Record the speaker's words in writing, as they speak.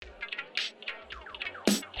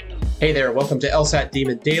Hey there, welcome to LSAT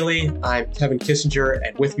Demon Daily. I'm Kevin Kissinger,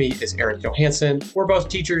 and with me is Eric Johansson. We're both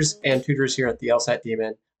teachers and tutors here at the LSAT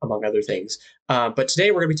Demon, among other things. But today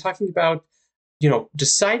we're going to be talking about,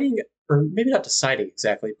 deciding, or maybe not deciding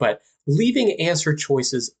exactly, but leaving answer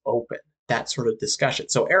choices open, that sort of discussion.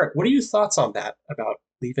 So Eric, what are your thoughts on that, about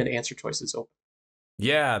leaving answer choices open?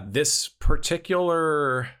 Yeah, this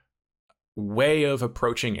particular way of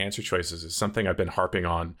approaching answer choices is something I've been harping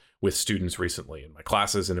on with students recently in my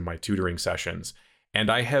classes and in my tutoring sessions. And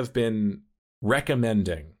I have been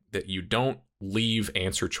recommending that you don't leave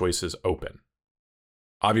answer choices open.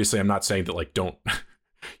 Obviously, I'm not saying that don't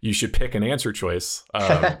you should pick an answer choice.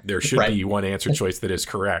 There should Right. be one answer choice that is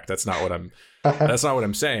correct. That's not what I'm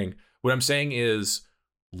saying. What I'm saying is,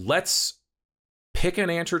 let's pick an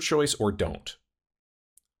answer choice or don't.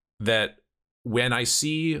 That when I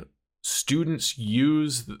see students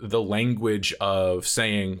use the language of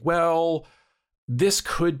saying, well, this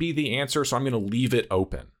could be the answer, so I'm going to leave it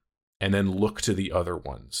open and then look to the other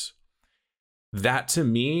ones. That to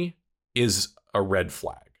me is a red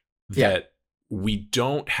flag. That we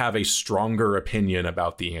don't have a stronger opinion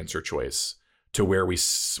about the answer choice to where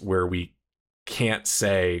we can't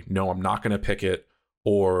say, no, I'm not going to pick it,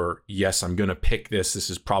 or yes, I'm going to pick this. This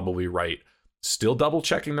is probably right. Still double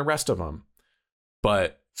checking the rest of them,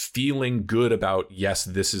 but feeling good about, yes,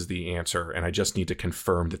 this is the answer, and I just need to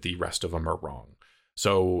confirm that the rest of them are wrong.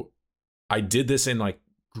 So I did this in my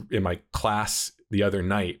class the other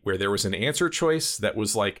night, where there was an answer choice that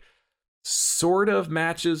was sort of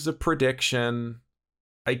matches the prediction.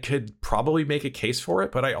 I could probably make a case for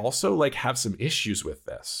it, but I also have some issues with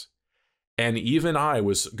this. And even I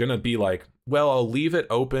was going to be well, I'll leave it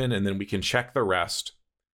open and then we can check the rest.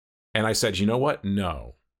 And I said, you know what?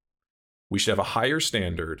 No. We should have a higher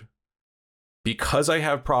standard. Because I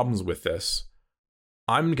have problems with this,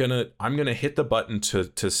 I'm gonna hit the button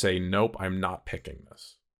to say, nope, I'm not picking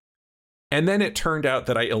this. And then it turned out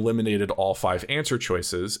that I eliminated all 5 answer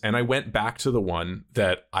choices, and I went back to the one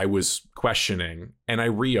that I was questioning, and I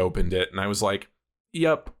reopened it, and I was like,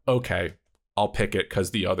 yep, okay, I'll pick it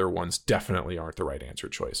because the other ones definitely aren't the right answer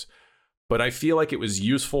choice. But I feel like it was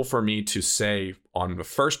useful for me to say on the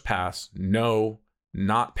first pass, no,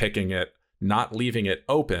 not picking it, not leaving it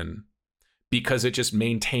open, because it just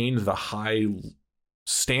maintained the high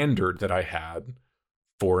standard that I had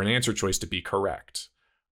for an answer choice to be correct.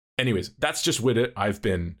 Anyways, that's just what I've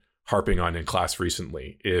been harping on in class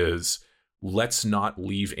recently is, let's not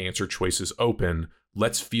leave answer choices open.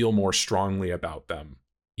 Let's feel more strongly about them.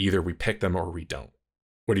 Either we pick them or we don't.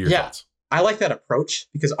 What are your thoughts? I like that approach,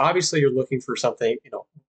 because obviously you're looking for something,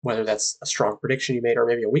 whether that's a strong prediction you made or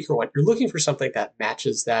maybe a weaker one. You're looking for something that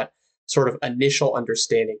matches that sort of initial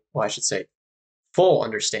understanding. Well, I should say full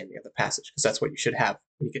understanding of the passage, because that's what you should have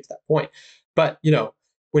when you get to that point. But,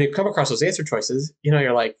 when you come across those answer choices,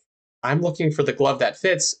 you're like, I'm looking for the glove that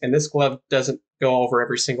fits, and this glove doesn't go over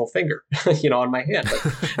every single finger, on my hand. But,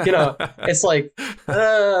 it's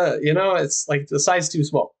it's like the size too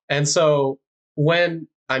small. And so when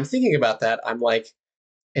I'm thinking about that, I'm like,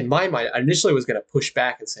 in my mind, I initially was going to push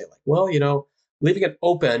back and say well, leaving it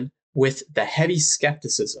open with the heavy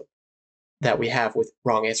skepticism that we have with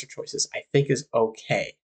wrong answer choices, I think is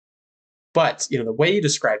okay. But, the way you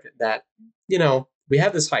described it, that, we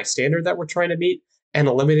have this high standard that we're trying to meet, and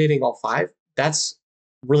eliminating all 5, that's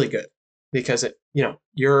really good, because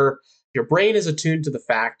your brain is attuned to the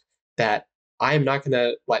fact that I am not going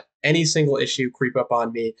to let any single issue creep up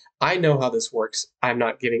on me. I know how this works. I'm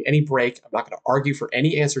not giving any break. I'm not going to argue for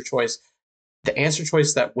any answer choice. The answer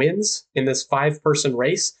choice that wins in this 5-person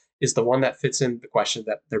race is the one that fits in the question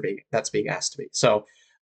that's being asked to me. So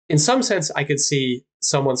in some sense, I could see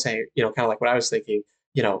someone saying, kind of like what I was thinking,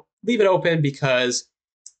 leave it open because,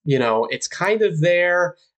 it's kind of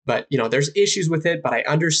there, but, there's issues with it, but I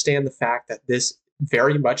understand the fact that this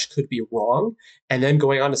very much could be wrong. And then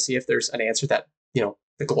going on to see if there's an answer that,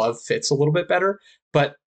 the glove fits a little bit better.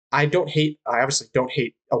 But I obviously don't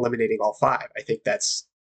hate eliminating all 5. I think that's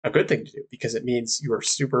a good thing to do, because it means you are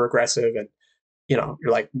super aggressive and, you're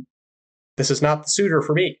like, this is not the suitor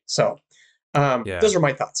for me. So those are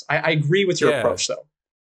my thoughts. I agree with your approach, though.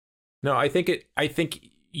 No, I think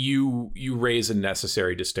you raise a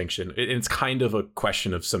necessary distinction. It's kind of a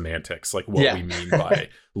question of semantics, what we mean by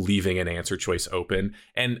leaving an answer choice open.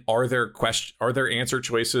 And are there answer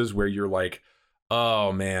choices where you're like,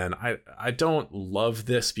 oh man, I don't love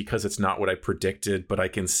this because it's not what I predicted, but I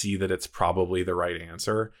can see that it's probably the right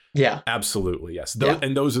answer. Yeah, absolutely. Yes.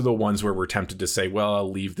 And those are the ones where we're tempted to say, well,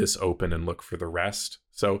 I'll leave this open and look for the rest.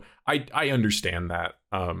 So I understand that.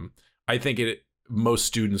 I think most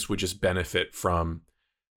students would just benefit from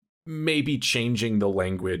maybe changing the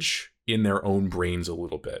language in their own brains a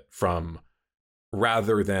little bit from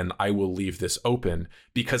rather than I will leave this open,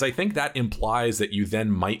 because I think that implies that you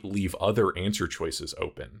then might leave other answer choices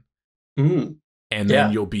open. Mm. And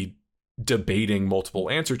then you'll be debating multiple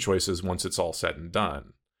answer choices once it's all said and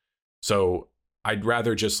done. So I'd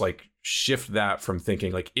rather just like shift that from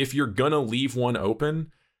thinking like, if you're going to leave one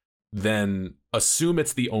open, then assume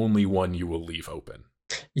it's the only one you will leave open.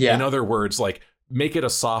 Yeah. In other words, like make it a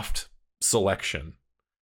soft selection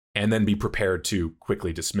and then be prepared to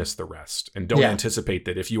quickly dismiss the rest. And don't anticipate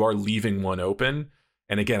that if you are leaving one open,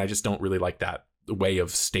 and again, I just don't really like that way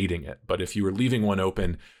of stating it, but if you are leaving one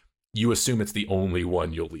open, you assume it's the only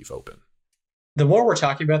one you'll leave open. The more we're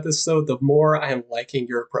talking about this, though, the more I am liking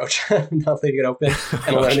your approach. Not leaving it open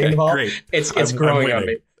and learning the ball. Great. It's growing on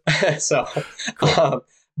me. So, cool.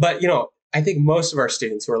 But, I think most of our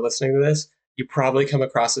students who are listening to this, you probably come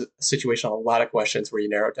across a situation on a lot of questions where you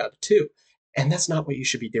narrow it down to 2. And that's not what you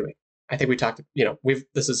should be doing. I think we talked,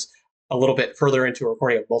 this is a little bit further into a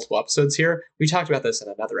recording of multiple episodes here. We talked about this in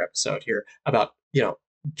another episode here about,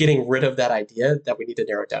 getting rid of that idea that we need to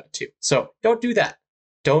narrow it down to 2. So don't do that.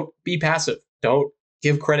 Don't be passive. Don't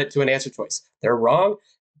give credit to an answer choice. They're wrong.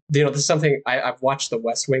 This is something I've watched The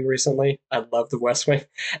West Wing recently. I love The West Wing.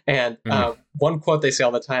 And one quote they say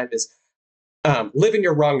all the time is, live in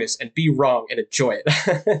your wrongness and be wrong and enjoy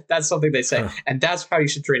it. That's something they say. And that's how you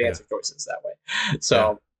should treat answer choices that way.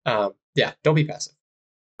 So, don't be passive.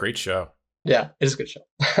 Great show. Yeah, it is a good show.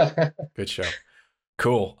 Good show.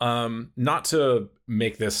 Cool. Not to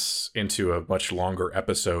make this into a much longer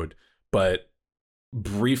episode, but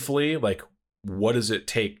briefly, like, what does it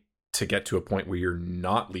take to get to a point where you're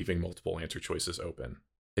not leaving multiple answer choices open?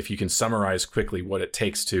 If you can summarize quickly what it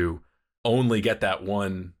takes to only get that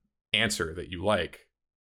one answer that you like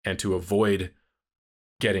and to avoid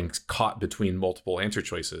getting caught between multiple answer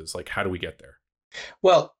choices, like, how do we get there?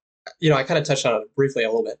 Well, I kind of touched on it briefly a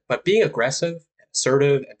little bit, but being aggressive and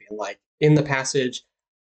assertive and being like, in the passage,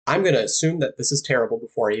 I'm going to assume that this is terrible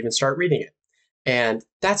before I even start reading it. And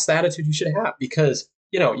that's the attitude you should have, because,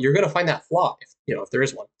 you're going to find that flaw, if there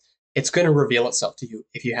is one. It's going to reveal itself to you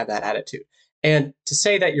if you have that attitude. And to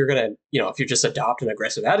say that you're going to, if you just adopt an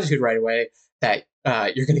aggressive attitude right away, that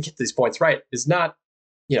you're going to get these points right is not,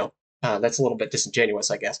 that's a little bit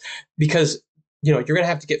disingenuous, I guess, because, you're going to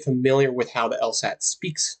have to get familiar with how the LSAT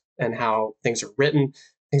speaks and how things are written.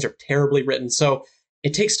 Things are terribly written. So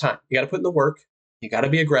it takes time. You got to put in the work. You got to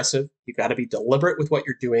be aggressive. You got to be deliberate with what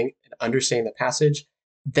you're doing and understanding the passage.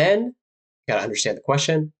 Then you got to understand the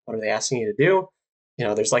question. What are they asking you to do?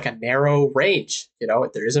 There's like a narrow range.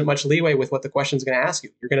 There isn't much leeway with what the question's going to ask you.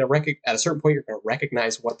 You're going to at a certain point, you're going to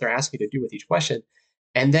recognize what they're asking you to do with each question.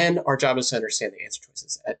 And then our job is to understand the answer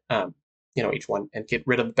choices at, each one and get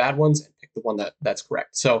rid of the bad ones and pick the one that's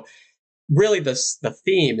correct. So really the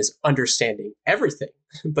theme is understanding everything,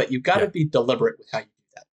 but you've got to be deliberate with how you do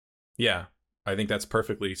that. Yeah, I think that's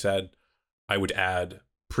perfectly said. I would add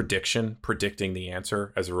predicting the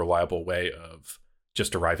answer as a reliable way of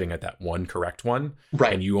just arriving at that one correct one.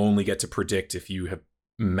 Right. And you only get to predict if you have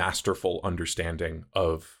masterful understanding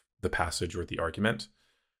of the passage or the argument.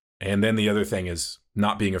 And then the other thing is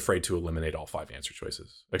not being afraid to eliminate all 5 answer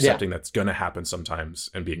choices, accepting that's going to happen sometimes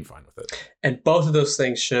and being fine with it. And both of those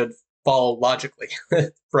things should follow logically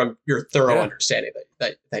from your thorough understanding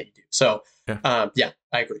that you do. So, I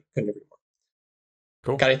agree. Couldn't agree more.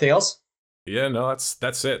 Cool. Got anything else? Yeah, no,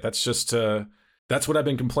 that's it. That's just that's what I've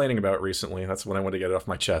been complaining about recently. That's when I want to get it off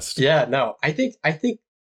my chest. Yeah, no, I think I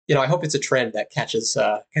hope it's a trend that catches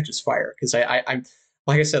fire, because I'm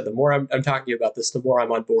like I said, the more I'm talking to you about this, the more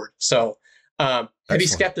I'm on board. So heavy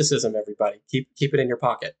skepticism, everybody. Keep it in your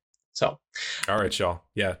pocket. So, all right, y'all.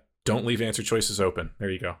 Yeah, don't leave answer choices open. There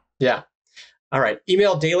you go. Yeah. All right.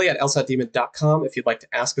 Email daily@lsatdemon.com if you'd like to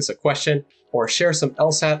ask us a question or share some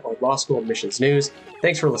LSAT or law school admissions news.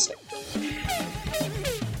 Thanks for listening.